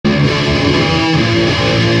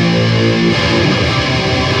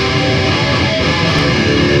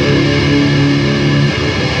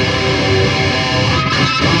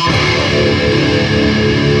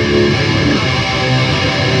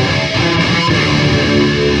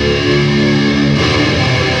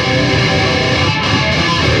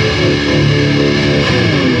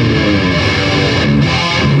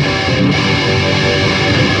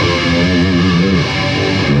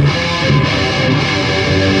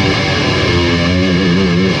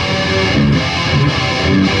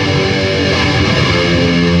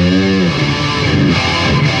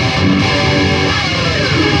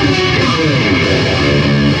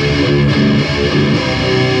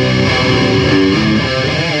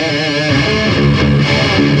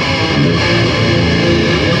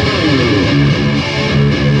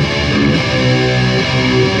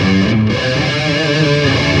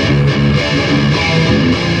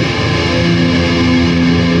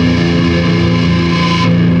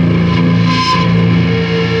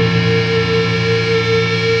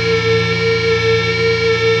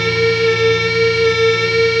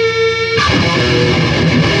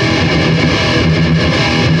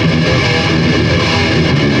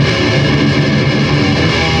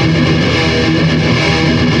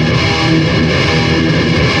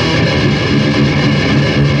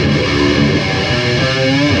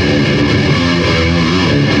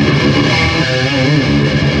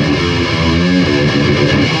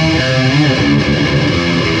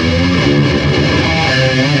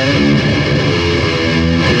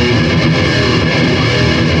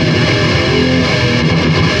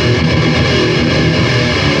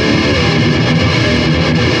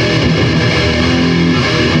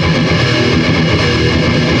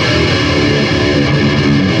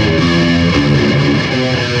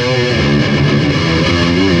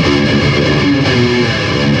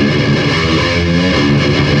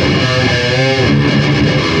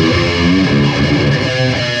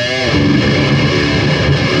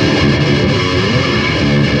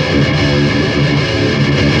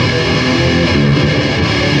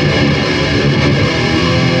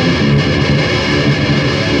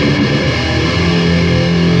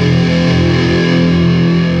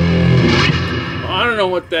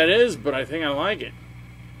That is, but I think I like it.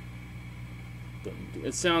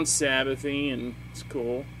 It sounds Sabbathy and it's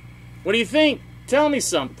cool. What do you think? Tell me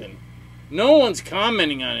something. No one's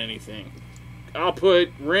commenting on anything. I'll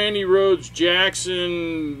put Randy Rhoads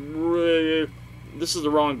Jackson. This is the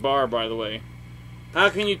wrong bar, by the way. How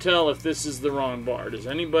can you tell if this is the wrong bar? Does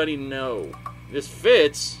anybody know? This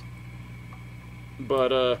fits,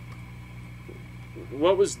 but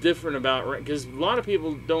what was different about? Because a lot of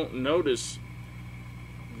people don't notice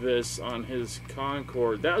this on his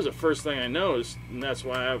Concord. That was the first thing I noticed, and that's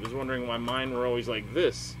why I was wondering why mine were always like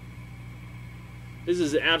this. This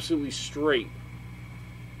is absolutely straight.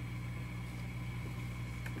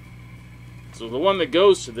 So the one that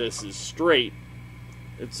goes to this is straight.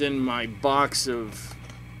 It's in my box of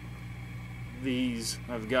these.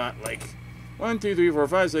 I've got like 1, 2, 3, 4,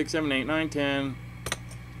 5, 6, 7, 8, 9, 10.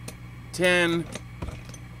 10.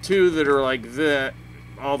 2 that are like that.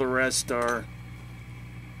 All the rest are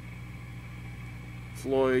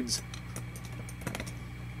Floyd's.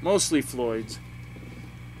 Mostly Floyd's.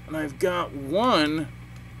 And I've got one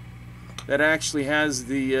that actually has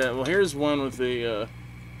the, well, here's one with the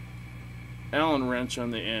Allen wrench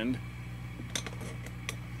on the end.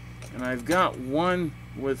 And I've got one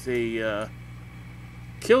with a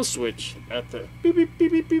kill switch at the beep, beep,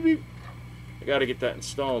 beep, beep, beep, beep. I gotta get that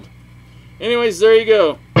installed. Anyways, there you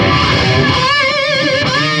go.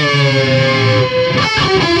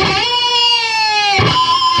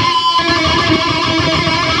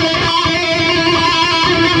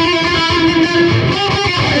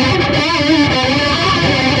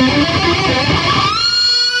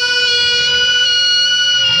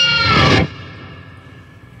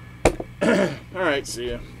 Alright, see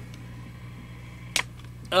ya.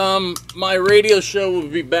 My radio show will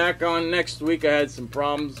be back on next week. I had some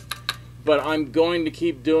problems, but I'm going to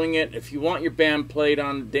keep doing it. If you want your band played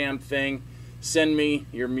on the damn thing, send me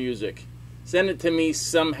your music. Send it to me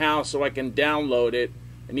somehow so I can download it.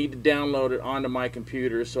 I need to download it onto my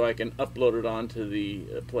computer so I can upload it onto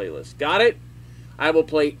the playlist. Got it? I will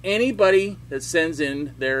play anybody that sends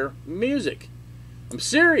in their music. I'm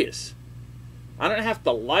serious. I don't have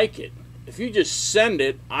to like it. If you just send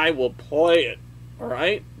it, I will play it.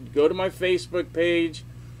 Alright? Go to my Facebook page.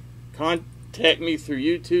 Contact me through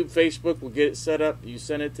YouTube. Facebook will get it set up. You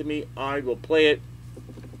send it to me, I will play it.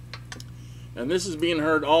 And this is being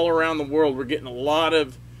heard all around the world. We're getting a lot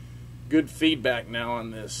of good feedback now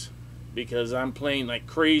on this, because I'm playing like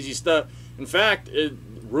crazy stuff. In fact,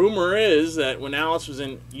 rumor is that when Alice was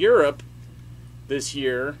in Europe this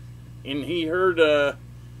year, and he heard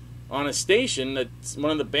on a station that one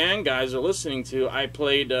of the band guys are listening to, I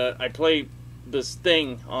played this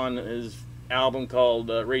thing on his album called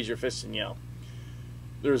Raise Your Fist and Yell.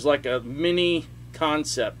 There's like a mini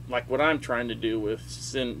concept, like what I'm trying to do with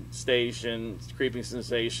Sin Station, Creeping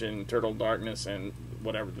Sensation, Turtle Darkness, and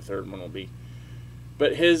whatever the third one will be.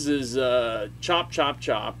 But his is Chop Chop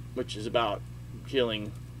Chop, which is about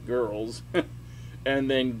killing girls. And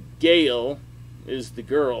then Gail is the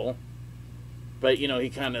girl. But, you know, he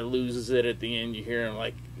kind of loses it at the end. You hear him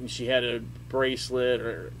like, she had a bracelet,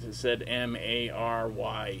 or it said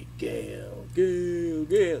M-A-R-Y, Gail, Gail,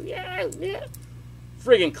 Gail, yeah, yeah.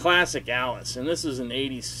 Friggin' classic Alice. And this was in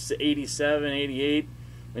 87, 88,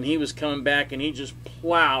 when he was coming back, and he just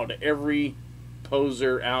plowed every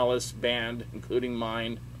poser Alice band, including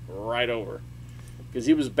mine, right over. Because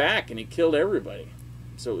he was back, and he killed everybody.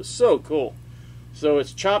 So it was so cool. So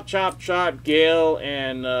it's Chop Chop Chop, Gail,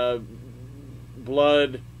 and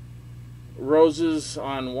Blood, Roses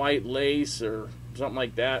on White Lace, or something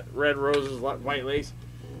like that. Red Roses, White Lace.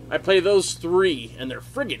 I play those three, and they're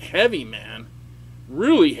friggin' heavy, man.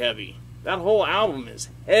 Really heavy. That whole album is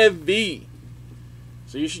heavy.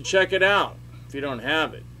 So you should check it out if you don't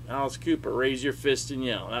have it. Alice Cooper, Raise Your Fist and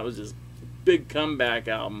Yell. That was his big comeback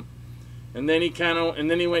album. And then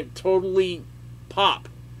he went totally pop,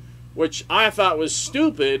 which I thought was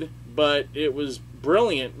stupid, but it was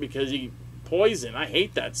brilliant because he Poison. I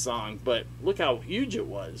hate that song, but look how huge it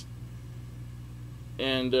was.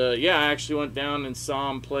 And yeah, I actually went down and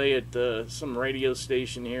saw him play at some radio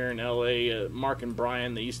station here in L.A. Mark and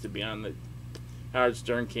Brian, they used to be on the. Howard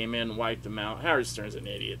Stern came in and wiped them out. Howard Stern's an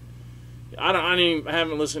idiot. I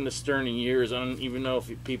haven't listened to Stern in years. I don't even know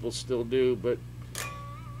if people still do. But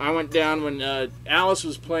I went down when Alice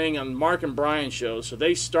was playing on Mark and Brian show, so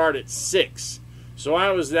they start at 6. So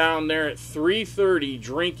I was down there at 3:30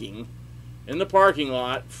 drinking in the parking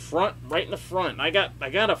lot, right in the front. I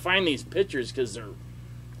gotta find these pictures because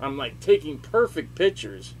I'm like taking perfect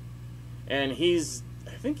pictures, and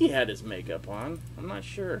I think he had his makeup on. I'm not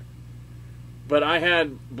sure, but I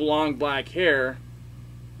had long black hair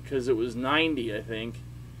because it was 90, I think,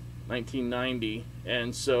 1990,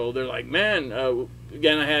 and so they're like, man,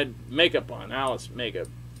 again I had makeup on, Alice makeup,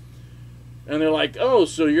 and they're like, oh,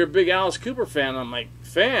 so you're a big Alice Cooper fan? I'm like,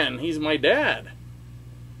 fan? He's my dad.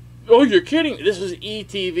 Oh, you're kidding. This was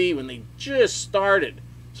ETV when they just started.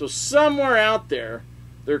 So somewhere out there,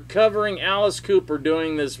 they're covering Alice Cooper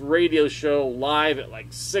doing this radio show live at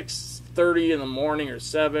like 6:30 in the morning or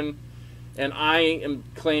 7. And I am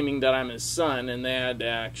claiming that I'm his son, and they had to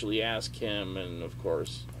actually ask him. And, of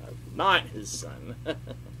course, I'm not his son.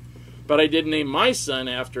 But I did name my son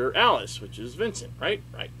after Alice, which is Vincent, right?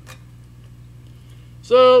 Right.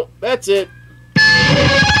 So, that's it.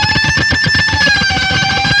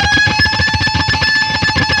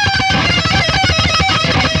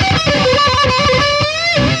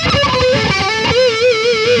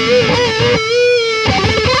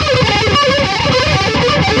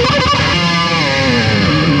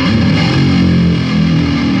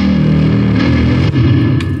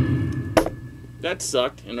 That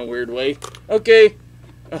sucked in a weird way. Okay.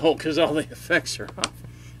 Oh, because all the effects are off.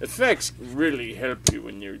 Effects really help you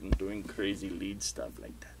when you're doing crazy lead stuff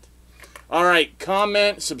like that. Alright,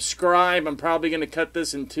 comment, subscribe. I'm probably going to cut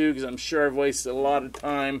this in 2 because I'm sure I've wasted a lot of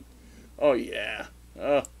time. Oh, yeah.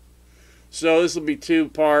 So this will be 2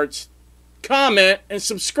 parts. Comment and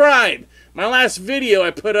subscribe. My last video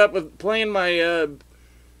I put up with playing my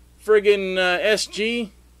friggin' SG,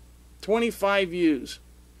 25 views.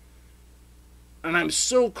 And I'm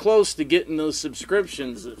so close to getting those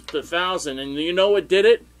subscriptions to 1,000. And you know what did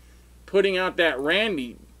it? Putting out that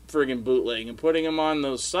Randy friggin' bootleg and putting them on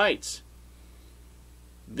those sites.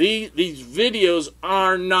 These videos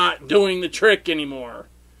are not doing the trick anymore.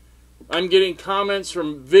 I'm getting comments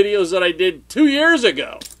from videos that I did 2 years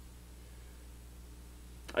ago.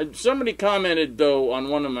 Somebody commented, though, on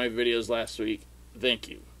one of my videos last week. Thank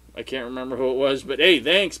you. I can't remember who it was, but hey,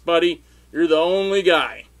 thanks, buddy. You're the only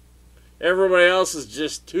guy. Everybody else is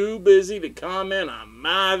just too busy to comment on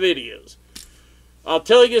my videos. I'll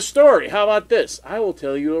tell you a story. How about this? I will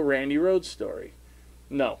tell you a Randy Rhoads story.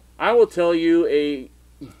 No. I will tell you a...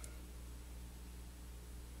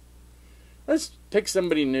 Let's pick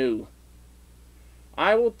somebody new.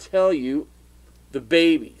 I will tell you the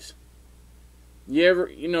Babies.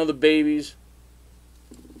 You know the Babies?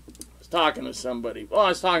 I was talking to somebody. Well, I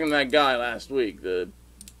was talking to that guy last week, the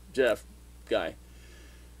Jeff guy.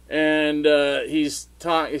 And he's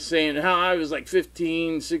saying how I was like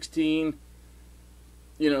 15, 16.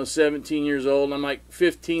 17 years old. And I'm like,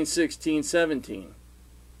 15, 16, 17.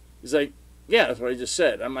 He's like, yeah, that's what I just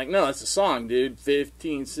said. I'm like, no, that's a song, dude.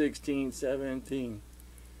 15, 16, 17.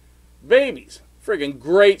 Babies. Friggin'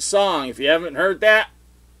 great song. If you haven't heard that,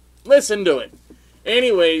 listen to it.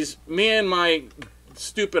 Anyways, me and my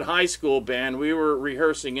stupid high school band, we were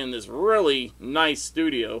rehearsing in this really nice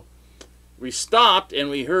studio. We stopped and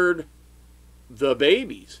we heard the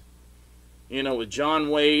Babies. With John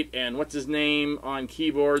Waite and what's his name on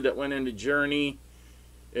keyboard that went into Journey.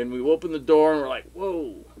 And we opened the door and we're like,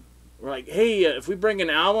 whoa. We're like, hey, if we bring an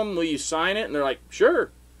album, will you sign it? And they're like,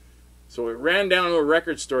 sure. So we ran down to a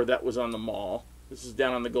record store that was on the mall. This is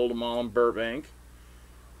down on the Golden Mall in Burbank.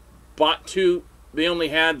 Bought two. They only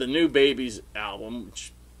had the new Babies album,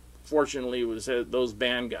 which fortunately was those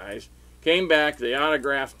band guys. Came back, they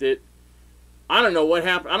autographed it. I don't know what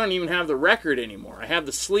happened. I don't even have the record anymore. I have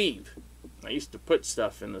the sleeve. I used to put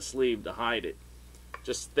stuff in the sleeve to hide it.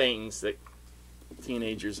 Just things that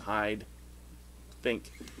teenagers hide,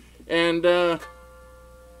 think. And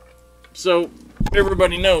so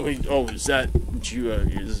everybody knows, oh, is that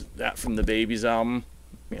from the Babies album?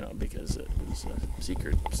 Because it was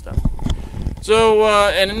secret stuff. So,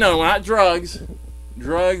 and no, not drugs.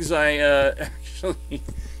 Drugs, I actually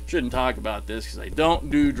shouldn't talk about this because I don't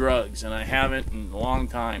do drugs, and I haven't in a long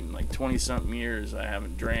time, like 20-something years. I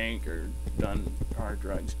haven't drank or done hard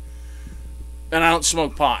drugs. And I don't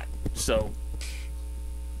smoke pot, so,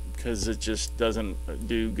 because it just doesn't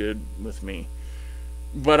do good with me.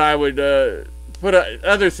 But I would put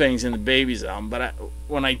other things in the Babies album. But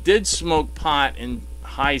when I did smoke pot in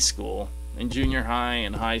high school, in junior high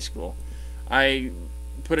and high school, I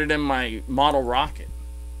put it in my model rocket.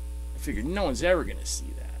 I figured no one's ever going to see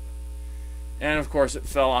that. And of course it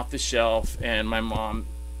fell off the shelf, and my mom,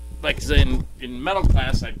 like in metal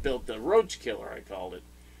class, I built the roach killer, I called it.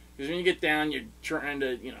 Because when you get down, you're trying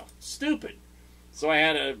to, stupid. So I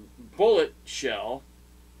had a bullet shell,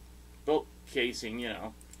 built casing,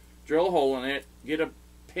 drill a hole in it, get a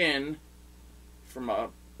pin from a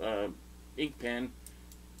ink pen,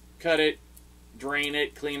 cut it, drain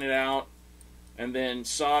it, clean it out, and then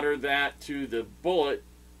solder that to the bullet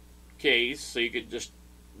case so you could just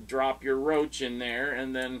drop your roach in there,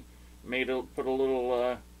 and then put a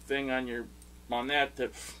little thing on that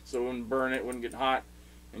so it wouldn't burn, it wouldn't get hot,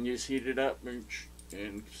 and you just heat it up and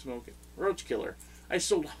smoke it. Roach killer. I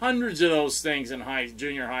sold hundreds of those things in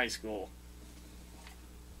junior high school.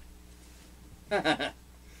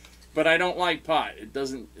 But I don't like pot. It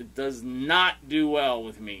does not do well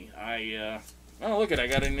with me. Oh, look I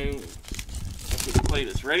got a new. Let's play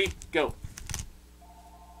this. Ready? Go.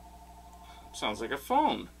 Sounds like a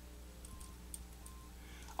phone.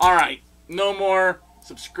 Alright, no more.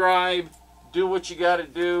 Subscribe. Do what you gotta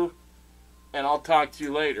do. And I'll talk to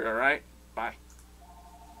you later, alright? Bye.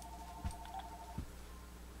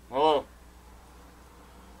 Hello.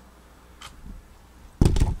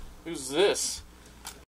 Who's this?